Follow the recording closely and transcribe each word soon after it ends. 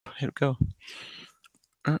hit go.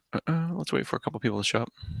 Let's wait for a couple people to show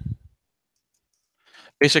up.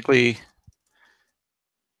 Basically,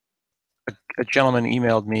 a gentleman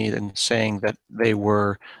emailed me and saying that they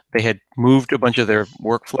had moved a bunch of their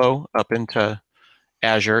workflow up into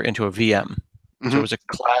Azure into a VM. So it was a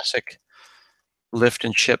classic lift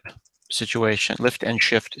and shift situation.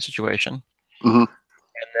 And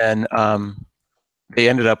then they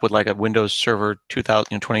ended up with like a Windows Server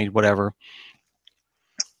 2020 whatever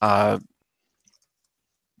VM.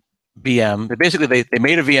 They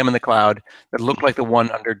made a VM in the cloud that looked like the one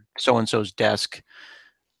under so-and-so's desk.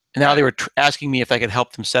 And now they were asking me if I could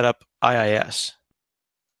help them set up IIS.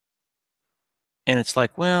 And it's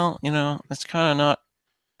like, well, that's kind of not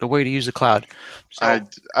the way to use the cloud. So,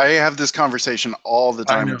 I have this conversation all the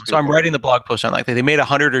time with people. So I'm writing the blog post on like they made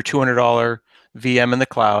 $100 or $200 VM in the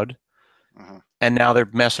cloud. And now they're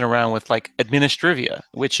messing around with like Administrivia,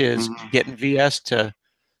 which is getting VS to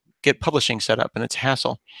get publishing set up, and it's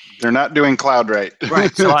hassle. They're not doing cloud right.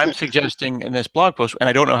 Right. So I'm suggesting in this blog post, and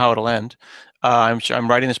I don't know how it'll end. I'm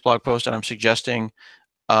writing this blog post, and I'm suggesting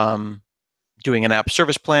doing an app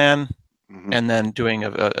service plan, and then doing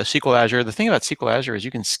a SQL Azure. The thing about SQL Azure is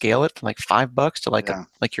you can scale it from like $5 to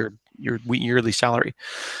like your yearly salary.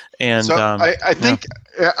 And so I think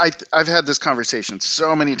I've had this conversation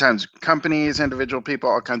so many times, companies, individual people,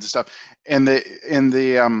 all kinds of stuff. And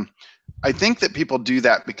I think that people do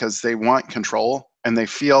that because they want control, and they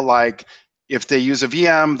feel like if they use a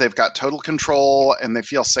VM, they've got total control and they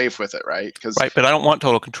feel safe with it, right? Right, but I don't want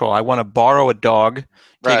total control. I want to borrow a dog,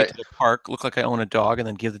 take it to the park, look like I own a dog, and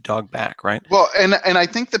then give the dog back, right? Well, and I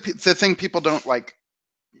think the thing people don't like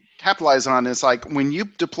capitalize on is like when you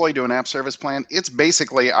deploy to an app service plan, it's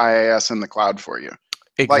basically IIS in the cloud for you.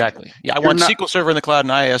 Exactly. Like, yeah, I want SQL Server in the cloud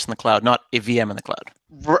and IIS in the cloud, not a VM in the cloud.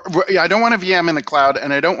 Yeah, I don't want a VM in the cloud,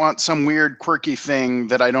 and I don't want some weird quirky thing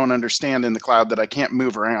that I don't understand in the cloud that I can't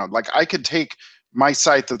move around. Like I could take my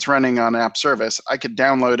site that's running on app service, I could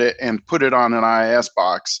download it and put it on an IIS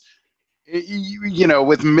box,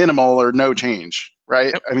 with minimal or no change,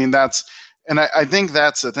 right? Yep. I mean, I think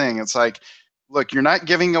that's the thing. It's like, look, you're not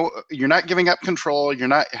giving up control. You're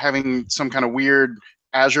not having some kind of weird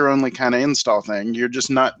Azure only kind of install thing. You're just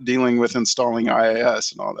not dealing with installing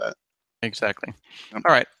IIS and all that. Exactly. Yep.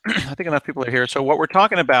 All right. I think enough people are here. So what we're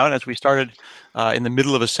talking about, as we started in the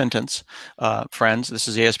middle of a sentence, friends, this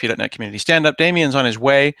is the ASP.NET Community Stand-Up. Damien's on his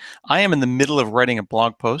way. I am in the middle of writing a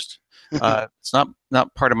blog post. It's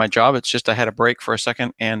not part of my job. It's just I had a break for a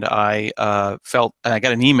second, and I got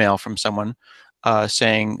an email from someone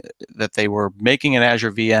saying that they were making an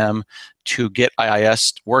Azure VM to get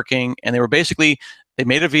IIS working, and they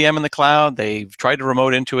made a VM in the cloud. They've tried to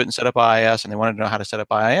remote into it and set up IIS, and they wanted to know how to set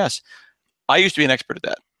up IIS. I used to be an expert at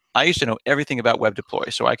that. I used to know everything about web deploy,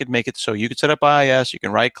 so I could make it so you could set up IIS, you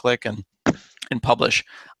can right-click and publish.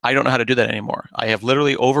 I don't know how to do that anymore. I have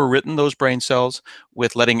literally overwritten those brain cells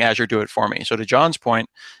with letting Azure do it for me. So to John's point,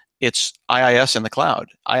 it's IIS in the cloud.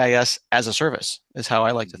 IIS as a service is how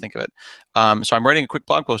I like to think of it. So I'm writing a quick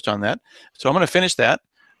blog post on that. So I'm going to finish that.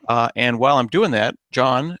 And while I'm doing that,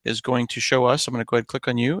 John is going to show us. I'm going to go ahead and click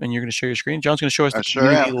on you, and you're going to share your screen. John's going to show us the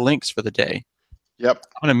community links for the day. Yep.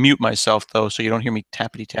 I'm going to mute myself, though, so you don't hear me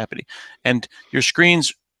tappity-tappity. And your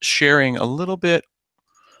screen's sharing a little bit.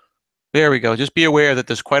 There we go. Just be aware that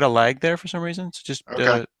there's quite a lag there for some reason. So just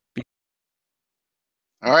all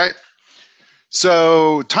right.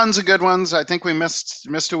 So tons of good ones. I think we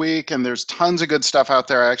missed a week, and there's tons of good stuff out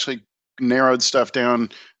there. I actually narrowed stuff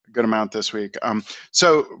down a good amount this week.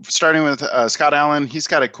 So starting with Scott Allen, he's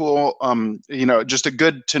got a cool, just a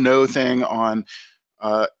good to know thing on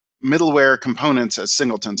middleware components as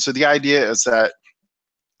singletons. So the idea is that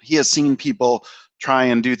he has seen people try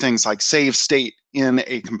and do things like save state in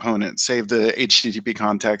a component, save the HTTP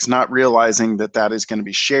context, not realizing that that is going to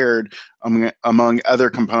be shared among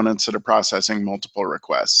other components that are processing multiple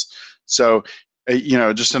requests. So,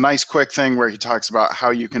 just a nice quick thing where he talks about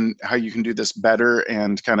how you can do this better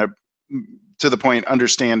and kind of to the point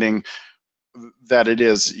understanding that it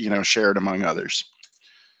is shared among others.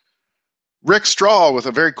 Rick Strahl with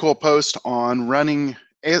a very cool post on running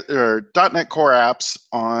 .NET Core apps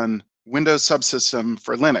on Windows subsystem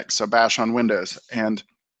for Linux, so Bash on Windows, and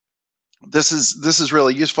this is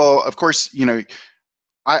really useful. Of course, you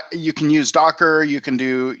can use Docker. You can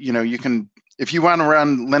do if you want to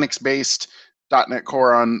run Linux-based .NET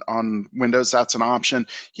Core on Windows, that's an option.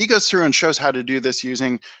 He goes through and shows how to do this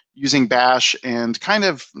using Bash, and kind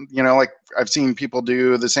of like I've seen people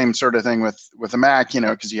do the same sort of thing with a Mac,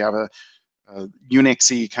 because you have a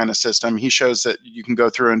Unix-y kind of system. He shows that you can go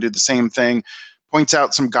through and do the same thing, points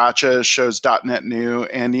out some gotchas, shows .NET New,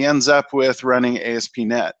 and he ends up with running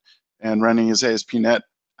ASP.NET. and running his ASP.NET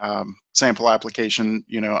sample application,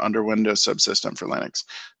 under Windows subsystem for Linux.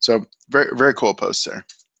 So very, very cool post there.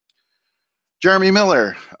 Jeremy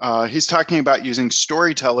Miller, he's talking about using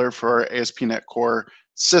Storyteller for ASP.NET Core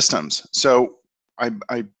systems. So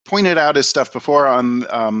I pointed out his stuff before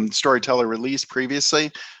on Storyteller release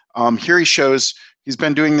previously. Here he shows, he's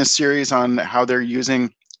been doing this series on how they're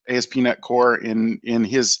using ASP.NET Core in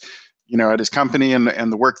his, at his company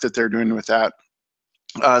and the work that they're doing with that.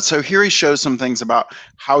 So here he shows some things about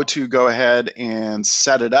how to go ahead and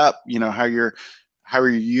set it up, how you're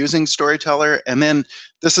using Storyteller. And then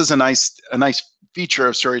this is a nice feature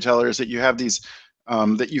of Storyteller is that you have these,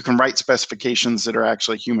 that you can write specifications that are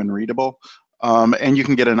actually human readable. And you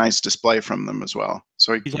can get a nice display from them as well.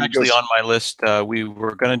 So he's actually on my list. We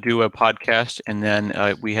were going to do a podcast, and then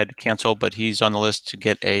we had to cancel. But he's on the list to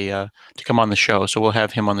get to come on the show. So we'll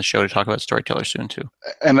have him on the show to talk about Storyteller soon too.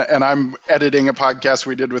 And I'm editing a podcast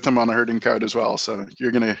we did with him on Herding Code as well. So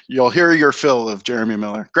you'll hear your fill of Jeremy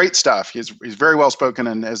Miller. Great stuff. He's very well spoken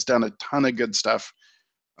and has done a ton of good stuff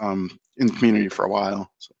in the community for a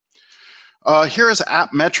while. So. Here is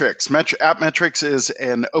AppMetrics. AppMetrics is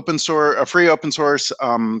a free open source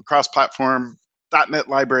cross-platform .NET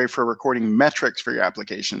library for recording metrics for your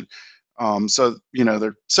application. So there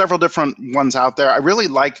are several different ones out there. I really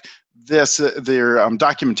like this. Their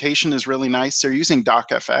documentation is really nice. They're using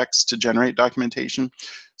DocFX to generate documentation.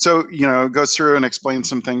 So it goes through and explains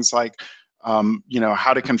some things like how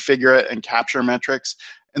to configure it and capture metrics,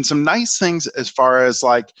 and some nice things as far as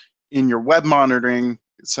like in your web monitoring.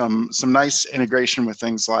 Some nice integration with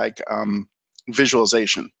things like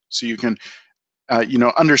visualization, so you can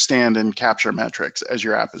understand and capture metrics as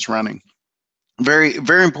your app is running. Very,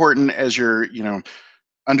 very important as you're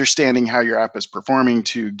understanding how your app is performing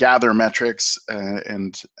to gather metrics,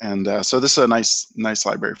 so this is a nice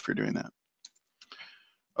library for doing that.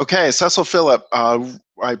 Okay, Cecil Phillip.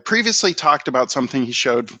 I previously talked about something he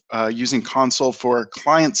showed using Consul for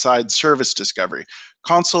client-side service discovery.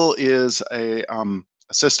 Consul is a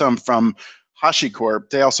system from HashiCorp.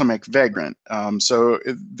 They also make Vagrant. So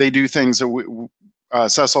they do things that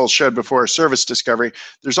Cecil showed before, service discovery.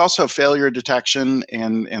 There's also failure detection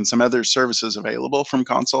and some other services available from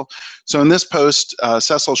Consul. So in this post,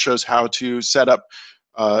 Cecil shows how to set up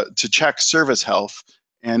to check service health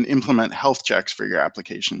and implement health checks for your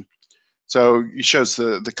application. So he shows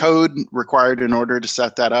the code required in order to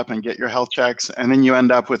set that up and get your health checks. And then you end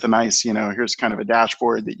up with a nice, here's kind of a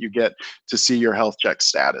dashboard that you get to see your health check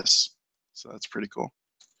status. So that's pretty cool.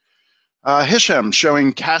 Hisham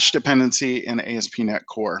showing cache dependency in ASP.NET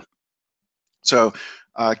Core. So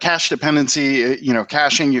cache dependency,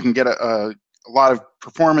 caching, you can get a lot of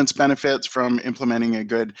performance benefits from implementing a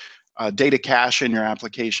good data cache in your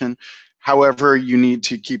application. However, you need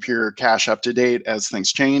to keep your cache up to date as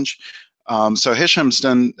things change. So Hisham's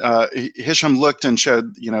done. Hisham looked and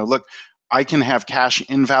showed, look, I can have cache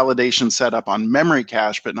invalidation set up on memory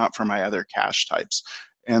cache, but not for my other cache types.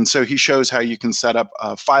 And so he shows how you can set up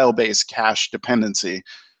a file-based cache dependency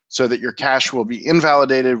so that your cache will be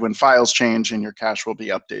invalidated when files change and your cache will be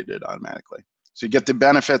updated automatically. So you get the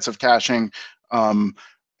benefits of caching,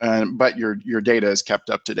 but your data is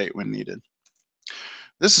kept up to date when needed.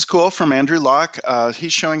 This is cool from Andrew Locke.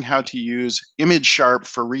 He's showing how to use image sharp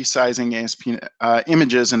for resizing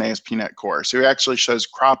images in ASP.NET Core. So he actually shows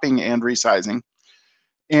cropping and resizing.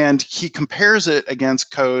 And he compares it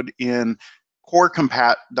against code in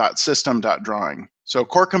corecompat.system.drawing. So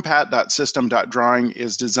corecompat.system.drawing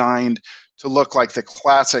is designed to look like the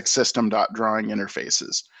classic system.drawing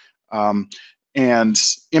interfaces. And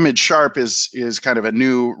image sharp is kind of a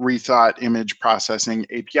new rethought image processing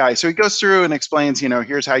API. So he goes through and explains,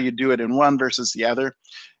 here's how you do it in one versus the other.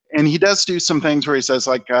 And he does do some things where he says,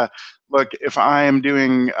 like, look, if I am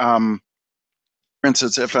doing, for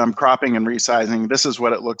instance, if I'm cropping and resizing, this is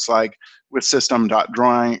what it looks like with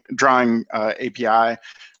system.drawing API.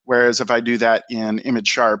 Whereas if I do that in image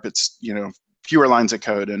sharp, it's, fewer lines of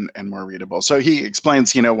code and more readable. So he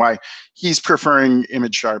explains, why he's preferring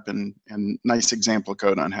image sharp and nice example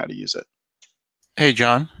code on how to use it. Hey,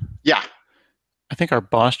 John. Yeah. I think our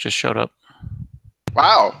boss just showed up.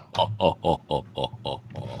 Wow.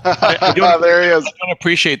 There he is. I don't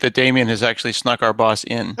appreciate that Damien has actually snuck our boss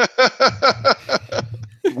in.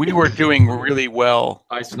 We were doing really well.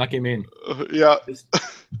 I snuck him in. Yeah.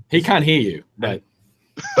 He can't hear you, but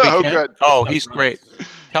oh, good. Oh, he's great.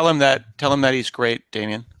 Tell him that he's great,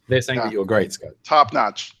 Damien. They're saying that you're great, Scott. Top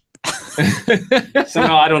notch.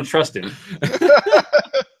 Somehow I don't trust him.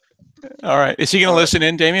 All right. Is he going to listen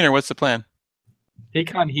in, Damien, or what's the plan? He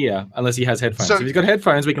can't hear unless he has headphones. So- if he's got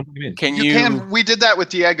headphones, we can put him in. Can You can. We did that with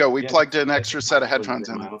Diego. We plugged an extra set of headphones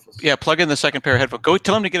in. Yeah, plug in the second pair of headphones. Go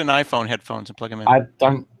tell him to get an iPhone headphones and plug them in. I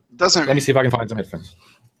don't. Doesn't Let me see if I can find some headphones.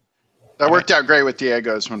 that worked out great with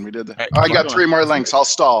Diego's when we did that? All right, Oh, I keep got going. 3 more links. I'll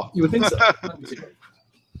stall. You would think so.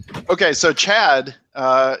 Okay, so Chad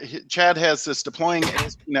has this deploying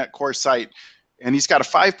ASP.NET Core site, and he's got a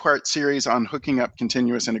 5-part series on hooking up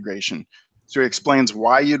continuous integration. So he explains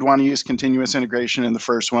why you'd want to use continuous integration in the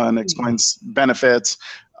first one, explains benefits,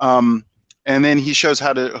 and then he shows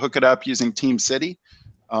how to hook it up using TeamCity,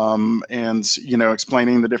 and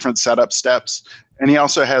explaining the different setup steps. And he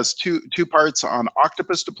also has two parts on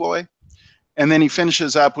Octopus deploy, and then he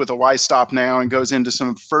finishes up with a why stop now and goes into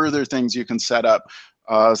some further things you can set up,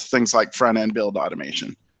 things like front end build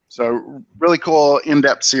automation. So really cool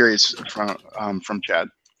in-depth series from Chad.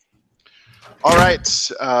 All right,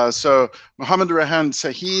 so Mohammed Rehan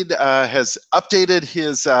Saeed has updated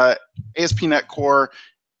his ASP.NET Core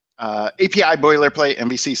API boilerplate,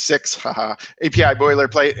 MVC6, API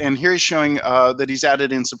boilerplate, and here he's showing that he's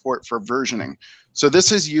added in support for versioning. So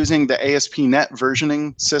this is using the ASP.NET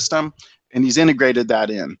versioning system, and he's integrated that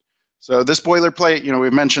in. So this boilerplate,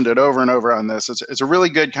 we've mentioned it over and over on this. It's a really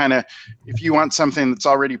good kind of, if you want something that's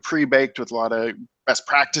already pre-baked with a lot of best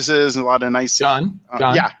practices and a lot of nice. John,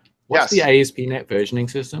 yeah. What's Yes. the ASP.NET versioning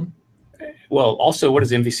system? Well, also, what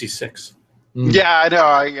is MVC6? Yeah, I know.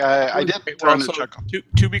 I did throw in a Also, chuckle.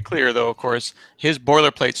 to be clear, though, of course, his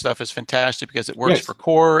boilerplate stuff is fantastic because it works Yes. for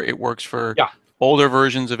core, it works for Yeah. older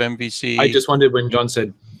versions of MVC. I just wondered when John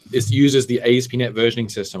said it uses the ASP.NET versioning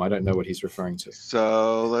system. I don't know what he's referring to.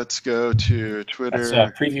 So let's go to Twitter.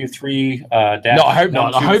 That's preview 3. No, I hope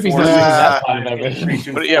not. I hope he's not using that part of that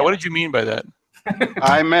version. What did you mean by that?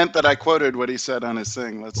 I meant that I quoted what he said on his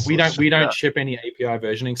thing. We don't ship any API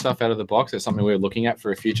versioning stuff out of the box. It's something we're looking at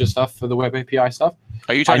for future stuff for the web API stuff.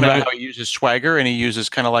 Are you talking I know- about how he uses Swagger and he uses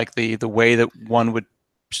kind of like the way that one would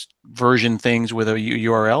version things with a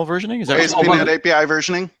URL versioning? Is that ASP.NET API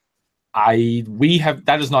versioning?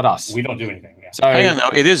 That is not us. We don't do anything. Yeah. So Hang on,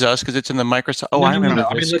 though. It is us because it's in the Microsoft. Oh, I remember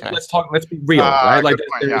I mean, this guy. let's be real, right? Like good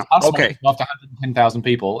point, there's yeah. us Okay. after 110,000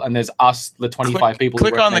 people, and there's us, the 25 people. who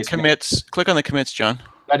Click work on the in ASP.NET. commits. Click on the commits, John.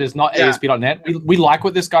 That is not Yeah. ASP.NET. We like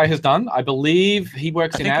what this guy has done. I believe he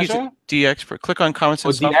works I in think he's Azure a D expert. Click on comments or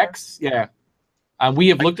and stuff. DX. Yeah. And we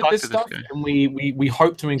have I looked at talked this to this stuff, guy. and we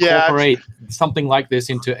hope to Yeah. incorporate something like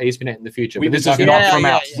this into ASP.NET in the future. We've But been this is talking not about- from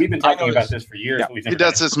Yeah, us. yeah, We've been I know talking about this. this for years. Yeah. but we've He never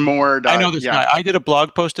does done this more. I know this yeah. guy. I did a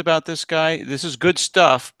blog post about this guy. This is good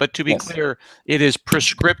stuff, but to be Yes. clear, it is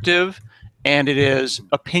prescriptive and it is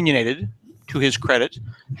opinionated, to his credit,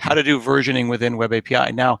 how to do versioning within Web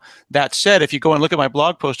API. Now, that said, if you go and look at my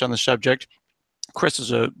blog post on the subject, Chris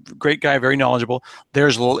is a great guy, very knowledgeable.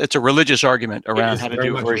 It's a religious argument It around is how to very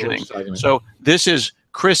do much a versioning. religious argument. So this is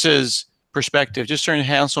Chris's perspective, just during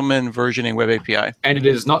Hanselman versioning Web API. And it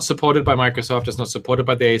is not supported by Microsoft. It's not supported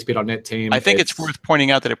by the ASP.NET team. I think it's worth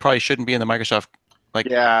pointing out that it probably shouldn't be in the Microsoft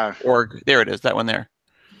Yeah. org. There it is, that one there.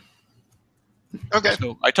 Okay.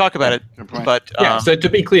 So I talk about it, Good point. but Yeah, so to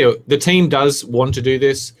be clear, the team does want to do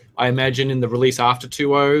this. I imagine in the release after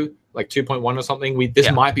 2.0, like 2.1 or something, this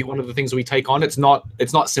Yeah. might be one of the things we take on. It's not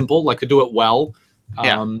simple. Like to do it well,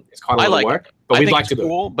 Yeah. it's quite a I lot like of work. But I we'd think like it's to do it.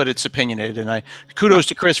 cool, but it's opinionated, and kudos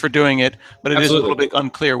to Chris for doing it, but it is a Absolutely. little bit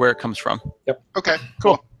unclear where it comes from. Okay.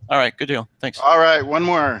 Cool. All right, good deal. Thanks. All right, one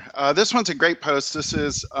more. This one's a great post. This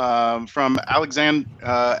is from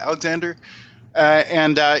Alexander.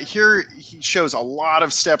 And here he shows a lot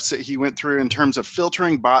of steps that he went through in terms of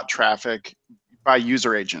filtering bot traffic by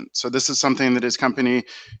user agent. So this is something that his company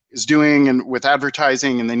is doing and with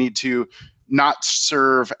advertising, and they need to not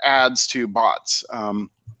serve ads to bots.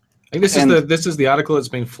 I think this is the article that's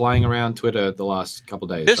been flying around Twitter the last couple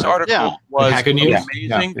of days. This right? article Yeah. was Hacker News? amazing,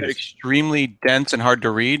 Yeah. but extremely dense and hard to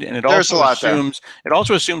read, and it There's a lot there.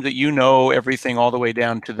 also assumes that you know everything all the way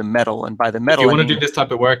down to the metal, and by the If metal, you I want to mean, do this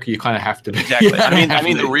type of work, you kind of have to. exactly. You I have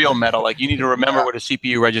mean to. the real metal. Like you need to remember Yeah. what a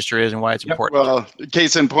CPU register is and why it's Yep. important. Well,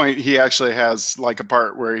 case in point, he actually has like a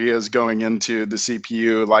part where he is going into the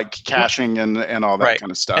CPU, like caching and all that Right.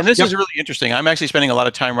 kind of stuff. And this Yep. is really interesting. I'm actually spending a lot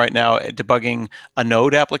of time right now debugging a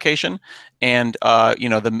Node application, and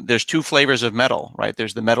there's two flavors of metal, right?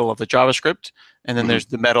 There's the metal of the JavaScript, and then Mhm. there's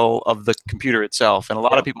the metal of the computer itself. And a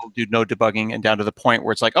lot of people do node debugging, and down to the point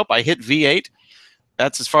where it's like, oh, I hit V8.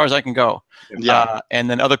 That's as far as I can go. Yeah. And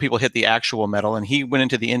then other people hit the actual metal, and he went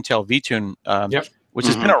into the Intel VTune, Yep. which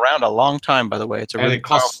has been around a long time, by the way. It's a And really it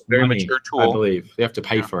costs powerful, very money, mature I tool. believe. They have to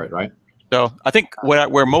pay Yeah. for it, right? So I think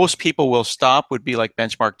where most people will stop would be like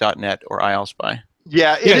benchmark.net or ILSpy.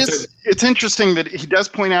 Yeah, Yeah, it's interesting that he does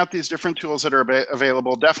point out these different tools that are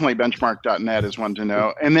available. Definitely benchmark.net is one to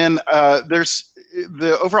know. And then there's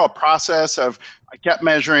the overall process of I kept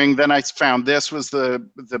measuring, then I found this was the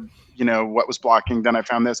what was blocking, then I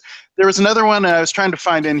found this. There was another one I was trying to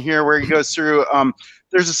find in here where he goes through,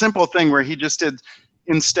 there's a simple thing where he just did,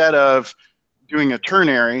 instead of doing a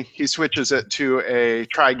ternary, he switches it to a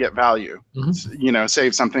try get value,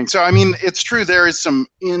 save something. So, I mean, it's true there is some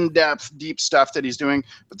in-depth, deep stuff that he's doing,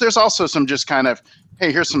 but there's also some just kind of,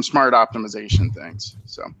 hey, here's some smart optimization things.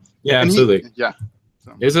 So, yeah, absolutely.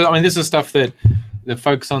 So. This is stuff that the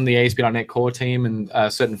folks on the ASP.NET Core team and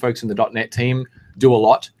certain folks in the .NET team do a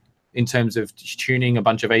lot in terms of tuning a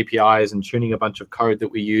bunch of APIs and tuning a bunch of code that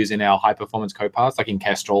we use in our high-performance code paths, like in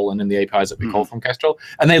Kestrel and in the APIs that we call from Kestrel.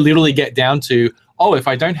 And they literally get down to, oh, if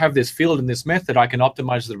I don't have this field in this method, I can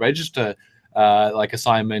optimize the register like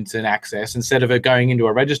assignment and access. Instead of it going into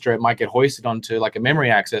a register, it might get hoisted onto like a memory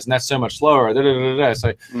access, and that's so much slower.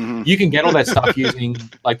 So you can get all that stuff using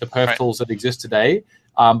like the perf tools that exist today.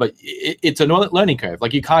 But it's a learning curve.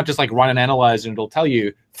 Like you can't just like run an analyzer and it'll tell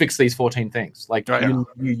you fix these 14 things. Like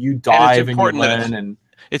you dive and you learn, and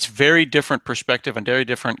it's very different perspective and very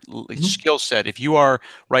different skill set. If you are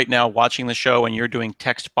right now watching the show and you're doing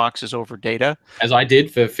text boxes over data, as I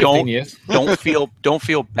did for 15 years, don't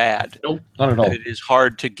feel bad. Nope, not at all. It is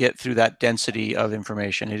hard to get through that density of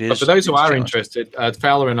information. It is. But for those who are interested,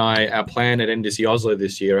 Fowler and I, our plan at NDC Oslo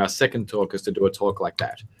this year, our second talk is to do a talk like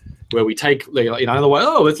that, where we take, in other way,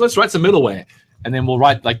 let's write some middleware, and then we'll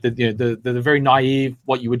write like the very naive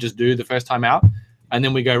what you would just do the first time out, and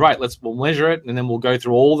then we go we'll measure it, and then we'll go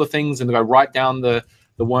through all the things and go right down the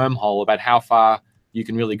wormhole about how far you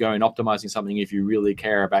can really go in optimizing something if you really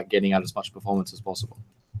care about getting out as much performance as possible.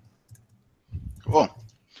 Cool.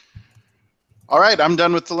 All right, I'm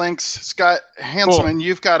done with the links. Scott Hanselman, cool.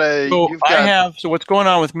 You've got a. So what's going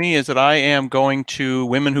on with me is that I am going to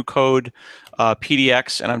Women Who Code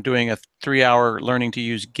PDX, and I'm doing a 3-hour learning to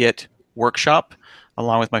use Git workshop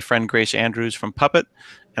along with my friend Grace Andrews from Puppet,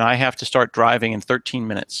 and I have to start driving in 13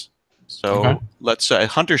 minutes. So let's.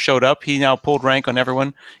 Hunter showed up. He now pulled rank on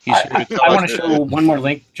everyone. He's here to tell I us want to show one more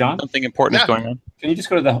link, John. Something important is going on. Can you just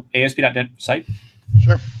go to the ASP.NET site?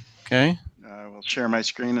 Sure. Okay. I will share my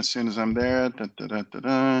screen as soon as I'm there.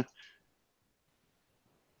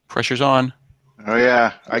 Pressure's on. Oh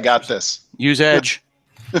yeah, I got this. Use Edge.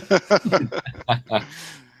 I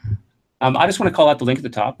just want to call out the link at the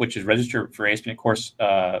top, which is register for ASP.NET course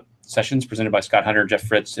sessions presented by Scott Hunter, Jeff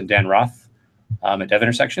Fritz, and Dan Roth at Dev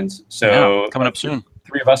Intersections. So coming up soon.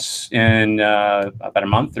 3 of us in about a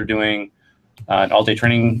month are doing an all-day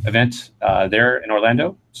training event there in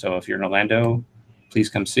Orlando. So if you're in Orlando, please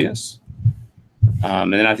come see us.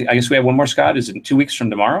 And then I guess we have one more, Scott, is in 2 weeks from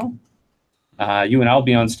tomorrow. You and I'll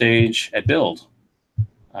be on stage at Build,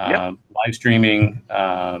 live streaming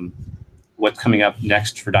what's coming up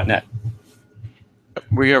next for .NET.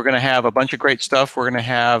 We are going to have a bunch of great stuff. We're going to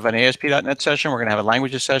have an ASP.NET session. We're going to have a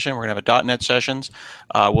languages session. We're going to have a .NET sessions.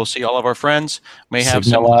 We'll see all of our friends. May have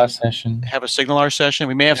SignalR session. Have a SignalR session.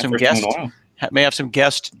 We may have some guests. May have some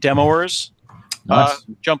guest demoers.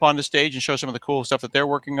 Jump on the stage and show some of the cool stuff that they're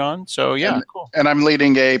working on. So cool. And I'm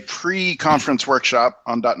leading a pre-conference workshop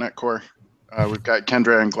on .NET Core. We've got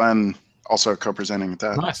Kendra and Glenn also co-presenting at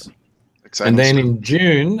that. Nice. Exciting and then stuff. in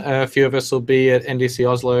June, a few of us will be at NDC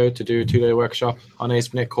Oslo to do a 2-day workshop on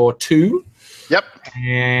ASP.NET Core 2. Yep.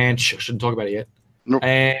 And shouldn't talk about it yet. Nope.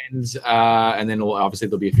 And then obviously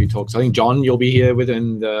there'll be a few talks. I think John, you'll be here with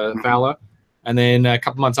and Fowler. And then a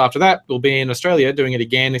couple months after that, we'll be in Australia doing it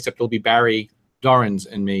again, except it'll be Barry Dorrans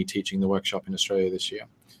and me teaching the workshop in Australia this year.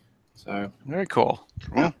 So very cool.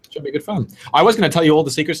 Yeah, should be good fun. I was going to tell you all the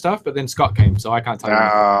secret stuff, but then Scott came, so I can't tell you.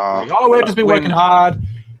 Like, we've just been working hard.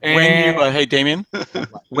 When you, hey Damien,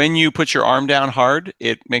 when you put your arm down hard,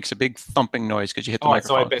 it makes a big thumping noise because you hit the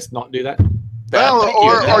microphone. So I best not do that. Well,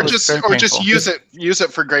 or just use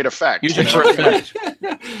it for great effect. Use it for effect.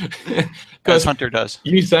 Because Hunter does.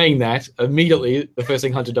 You saying that immediately, the first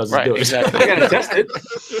thing Hunter does is do it. Exactly. We gotta test it.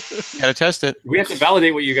 You gotta test it. We have to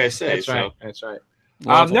validate what you guys say. That's right. That's right.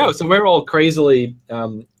 So we're all crazily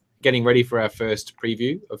getting ready for our first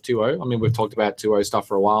preview of 2.0. I mean, we've talked about 2.0 stuff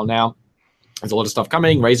for a while now. There's a lot of stuff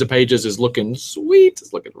coming. Razor Pages is looking sweet.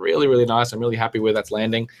 It's looking really, really nice. I'm really happy where that's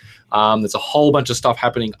landing. There's a whole bunch of stuff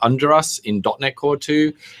happening under us in .NET Core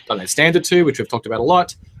 2, .NET Standard 2, which we've talked about a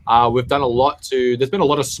lot. We've done a lot there's been a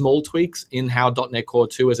lot of small tweaks in how .NET Core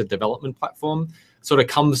 2 as a development platform sort of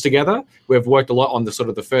comes together. We've worked a lot on the sort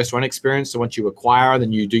of the first run experience. So once you acquire,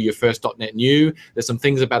 then you do your first .NET new. There's some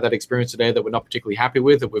things about that experience today that we're not particularly happy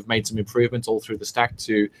with, that we've made some improvements all through the stack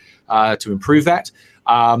to improve that.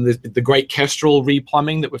 There's the great Kestrel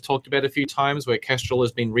replumbing that we've talked about a few times, where Kestrel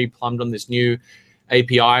has been replumbed on this new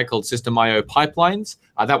API called System.io Pipelines.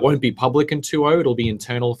 That won't be public in 2.0. It'll be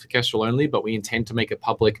internal for Kestrel only, but we intend to make it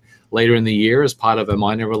public later in the year as part of a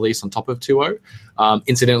minor release on top of 2.0.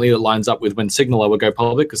 Incidentally, it lines up with when Signaler will go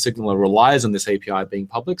public, because Signaler relies on this API being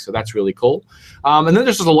public, so that's really cool. And then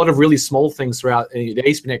there's just a lot of really small things throughout the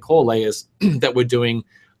ASP.NET Core layers that we're doing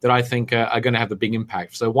that I think are going to have a big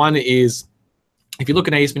impact. So one is, if you look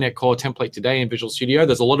at ASP.NET Core template today in Visual Studio,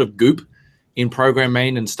 there's a lot of goop in Program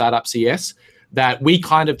Main and Startup CS that we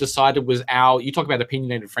kind of decided was you talk about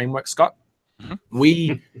opinionated framework, Scott.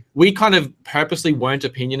 Mm-hmm. We kind of purposely weren't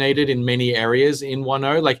opinionated in many areas in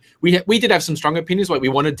 1.0. Like we did have some strong opinions, like we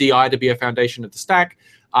wanted DI to be a foundation of the stack.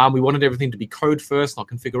 We wanted everything to be code first, not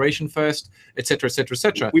configuration first, et cetera, et cetera, et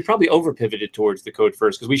cetera. We probably over pivoted towards the code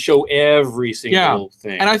first because we show every single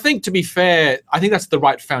thing. And I think, to be fair, I think that's the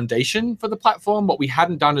right foundation for the platform. What we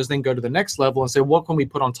hadn't done is then go to the next level and say, what can we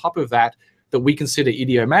put on top of that we consider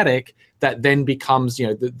idiomatic, that then becomes,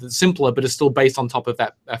 the simpler, but is still based on top of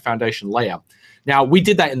that foundation layer. Now, we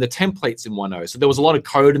did that in the templates in 1.0. So there was a lot of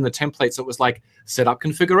code in the templates that was like, set up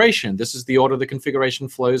configuration. This is the order the configuration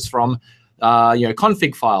flows from,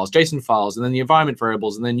 config files, JSON files, and then the environment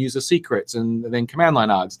variables, and then user secrets, and then command line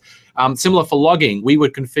args. Similar for logging, we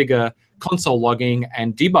would configure console logging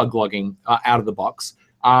and debug logging out of the box,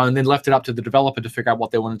 and then left it up to the developer to figure out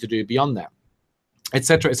what they wanted to do beyond that, et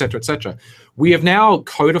cetera, et cetera, et cetera. We have now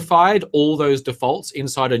codified all those defaults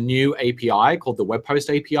inside a new API called the web host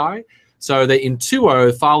API. So that in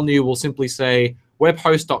 2.0, file new will simply say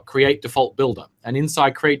webhost.create default builder. And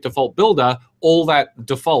inside create default builder, all that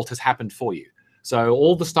default has happened for you. So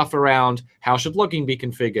all the stuff around how should logging be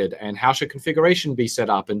configured, and how should configuration be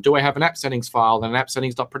set up, and do I have an app settings file and an app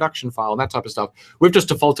settings.production file, and that type of stuff. We've just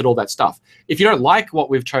defaulted all that stuff. If you don't like what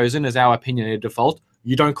we've chosen as our opinionated default,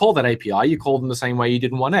 you don't call that API, you call them the same way you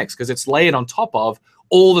did in 1x, because it's layered on top of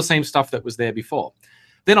all the same stuff that was there before.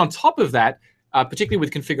 Then on top of that, particularly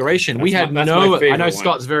with configuration, we had I know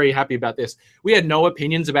Scott's very happy about this. We had no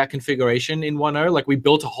opinions about configuration in 1.0. Like, we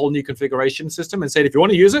built a whole new configuration system and said, if you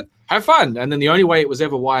want to use it, have fun. And then the only way it was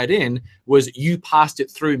ever wired in was you passed it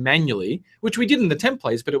through manually, which we did in the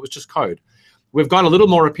templates, but it was just code. We've got a little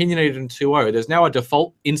more opinionated in 2.0. There's now a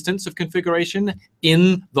default instance of configuration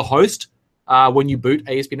in the host when you boot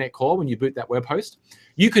ASP.NET Core, when you boot that web host.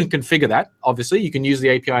 You can configure that, obviously. You can use the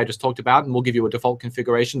API I just talked about, and we'll give you a default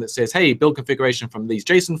configuration that says, hey, build configuration from these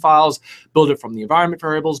JSON files, build it from the environment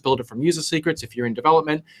variables, build it from user secrets if you're in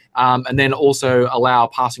development, and then also allow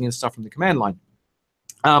passing in stuff from the command line.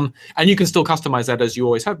 And you can still customize that as you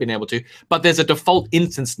always have been able to, but there's a default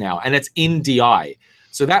instance now, and it's in DI.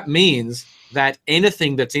 So that means that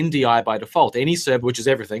anything that's in DI by default, any server, which is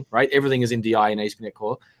everything, right? Everything is in DI in ASP.NET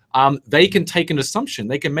Core. They can take an assumption.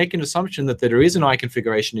 They can make an assumption that there is an I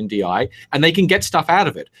configuration in DI, and they can get stuff out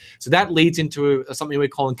of it. So that leads into something we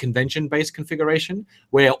call convention-based configuration,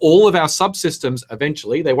 where all of our subsystems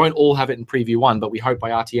eventually, they won't all have it in Preview 1, but we hope by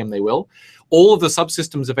RTM they will. All of the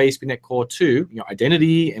subsystems of ASP.NET Core 2,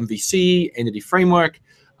 identity, MVC, entity framework,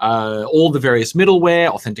 all the various middleware,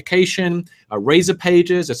 authentication, Razor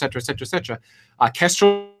pages, et cetera, et cetera, et cetera.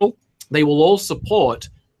 Kestrel, they will all support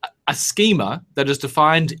a schema that is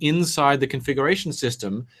defined inside the configuration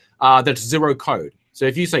system that's zero code. So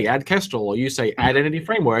if you say add Kestrel or you say add entity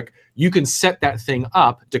framework, you can set that thing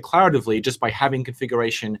up declaratively just by having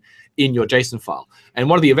configuration in your JSON file. And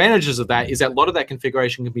one of the advantages of that is that a lot of that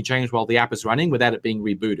configuration can be changed while the app is running without it being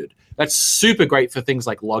rebooted. That's super great for things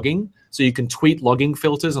like logging. So you can tweak logging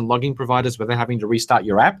filters and logging providers without having to restart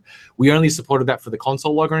your app. We only supported that for the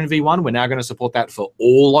console logger in V1. We're now going to support that for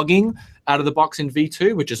all logging out of the box in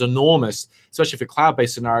V2, which is enormous, especially for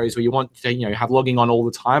cloud-based scenarios where you want to have logging on all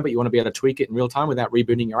the time, but you want to be able to tweak it in real time without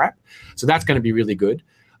rebooting your app. So that's going to be really good.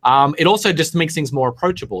 It also just makes things more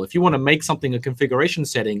approachable. If you want to make something a configuration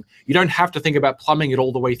setting, you don't have to think about plumbing it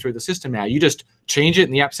all the way through the system now. You just change it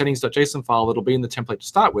in the app settings.json file that'll be in the template to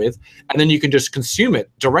start with, and then you can just consume it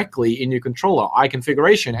directly in your controller,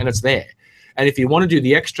 iConfiguration, and it's there. And if you want to do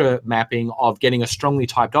the extra mapping of getting a strongly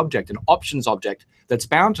typed object, an options object that's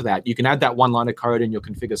bound to that, you can add that one line of code in your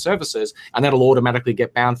configure services, and that'll automatically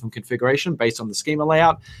get bound from configuration based on the schema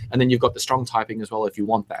layout. And then you've got the strong typing as well if you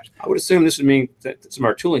want that. I would assume this would mean that some of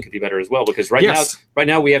our tooling could be better as well, because right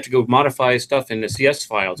now we have to go modify stuff in the CS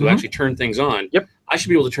file to actually turn things on. Yep. I should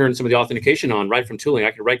be able to turn some of the authentication on right from tooling.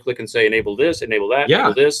 I can right click and say enable this, enable that,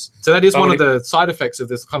 enable this. So that is one of the side effects of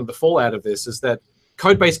this, kind of the fallout of this, is that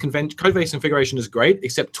code-based configuration is great,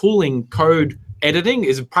 except tooling code editing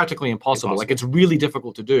is practically impossible. Like it's really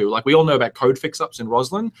difficult to do. Like we all know about code fix-ups in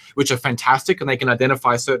Roslyn, which are fantastic, and they can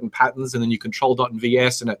identify certain patterns, and then you control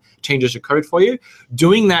 .vs and it changes your code for you.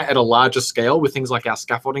 Doing that at a larger scale with things like our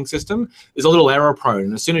scaffolding system is a little error prone.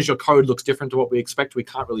 And as soon as your code looks different to what we expect, we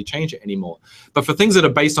can't really change it anymore. But for things that are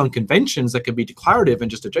based on conventions that can be declarative and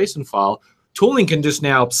just a JSON file, tooling can just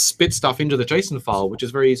now spit stuff into the JSON file, which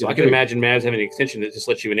is very easy. I can imagine Mavs having an extension that just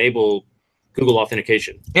lets you enable Google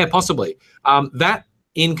authentication. Yeah, possibly. That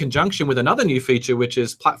in conjunction with another new feature, which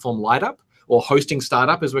is platform light up or hosting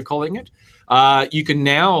startup, as we're calling it. You can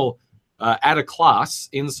now add a class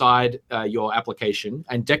inside your application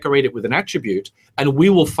and decorate it with an attribute, and we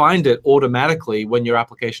will find it automatically when your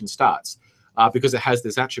application starts because it has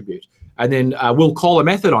this attribute. And then we'll call a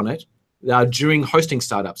method on it during hosting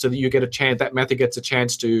startup, so that you get a chance, that method gets a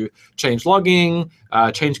chance to change logging,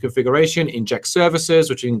 change configuration, inject services,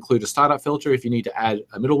 which include a startup filter if you need to add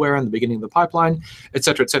a middleware in the beginning of the pipeline, et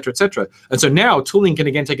cetera, et cetera, et cetera. And so now tooling can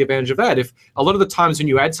again take advantage of that. If a lot of the times when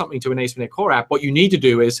you add something to an ASP.NET Core app, what you need to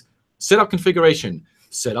do is set up configuration,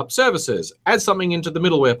 set up services, add something into the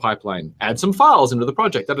middleware pipeline, add some files into the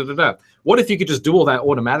project, da, da, da, da. What if you could just do all that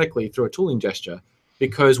automatically through a tooling gesture?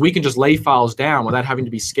 Because we can just lay files down without having to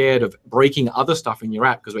be scared of breaking other stuff in your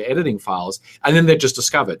app because we're editing files, and then they're just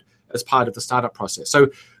discovered as part of the startup process. So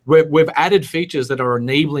we've added features that are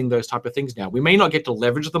enabling those type of things now. We may not get to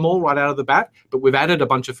leverage them all right out of the bat, but we've added a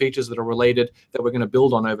bunch of features that are related that we're going to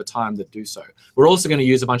build on over time that do so. We're also going to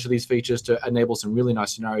use a bunch of these features to enable some really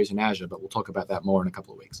nice scenarios in Azure, but we'll talk about that more in a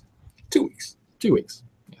couple of weeks. 2 weeks. 2 weeks,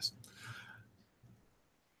 yes.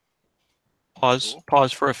 Pause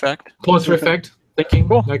for effect. Pause for effect. Thinking.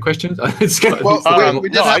 Cool. No questions. Well, we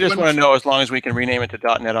did no, I have just one- want to know, as long as we can rename it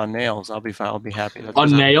to .NET on Nails, I'll be fine. I'll be happy. That's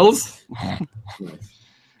On nails.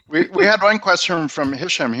 We had one question from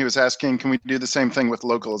Hisham. He was asking, can we do the same thing with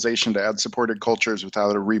localization to add supported cultures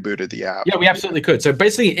without a reboot of the app? Yeah, we absolutely could. So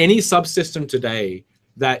basically any subsystem today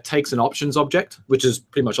that takes an options object, which is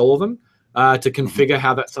pretty much all of them, to configure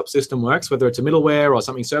how that subsystem works, whether it's a middleware or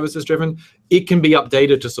something services driven, it can be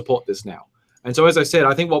updated to support this now. And so, as I said,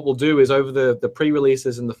 I think what we'll do is over the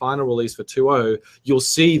pre-releases and the final release for 2.0, you'll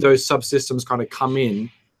see those subsystems kind of come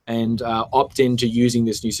in and opt into using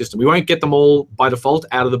this new system. We won't get them all by default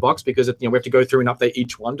out of the box because we have to go through and update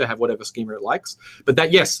each one to have whatever schema it likes. But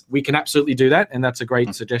that, yes, we can absolutely do that, and that's a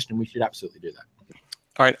great suggestion. We should absolutely do that.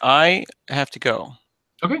 All right, I have to go.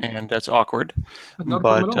 Okay. And that's awkward, Not a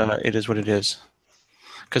problem but at all. it is what it is.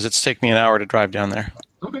 Because it's taken me an hour to drive down there.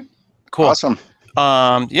 Okay. Cool. Awesome.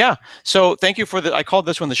 Yeah. So thank you for I called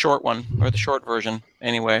this one the short one, or the short version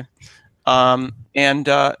anyway. I'm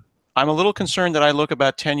a little concerned that I look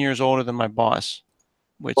about 10 years older than my boss.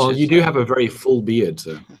 Which Well, is, you do have a very full beard,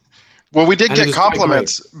 so. Well, we did And it get is quite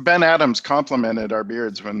compliments. Ben Adams complimented our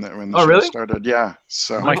beards when the Oh, show really? started. Yeah.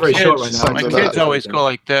 So my very kids, short right now. my So kids that- always go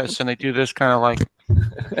like this, and they do this kind of like.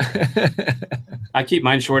 I keep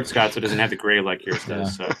mine short, Scott, so it doesn't have the gray like yours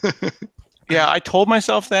does. So. Yeah, I told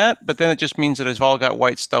myself that, but then it just means that it's all got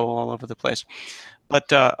white stubble all over the place.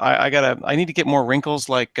 But I need to get more wrinkles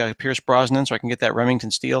like Pierce Brosnan, so I can get that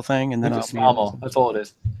Remington Steel thing, and then I'll Just be normal. That's all it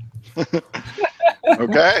is.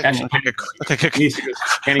 Okay. Actually,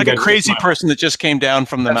 like a crazy person that just came down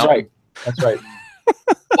from the That's mountain. right. That's right.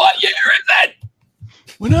 What year is that?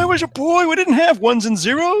 When I was a boy, we didn't have ones and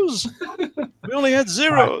zeros. We only had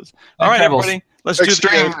zeros. All right, Travels. everybody, let's do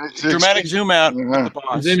Extreme. the dramatic zoom out Yeah. with the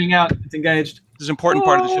boss. Zooming out. It's engaged. This is an important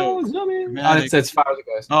part of the show. Zooming. Dramatic. That's as far as it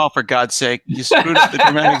goes. Oh, for God's sake, you screwed up the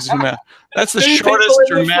dramatic zoom out. That's the 2 shortest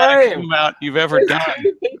people in the dramatic frame. zoom out you've ever done.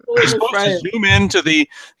 You're supposed to zoom into the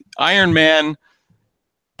Iron Man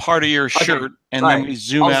part of your shirt, and then we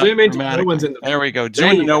zoom I'll out. zoom into dramatically. no one's in the There we go. There Zoom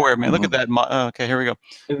into you go. nowhere, man. Look at that. Okay, here we go.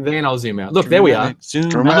 And then I'll zoom out. Look, there we are. Zoom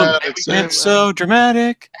out. Dramatic It's so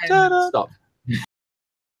dramatic. zoom. Ta-da. Stop.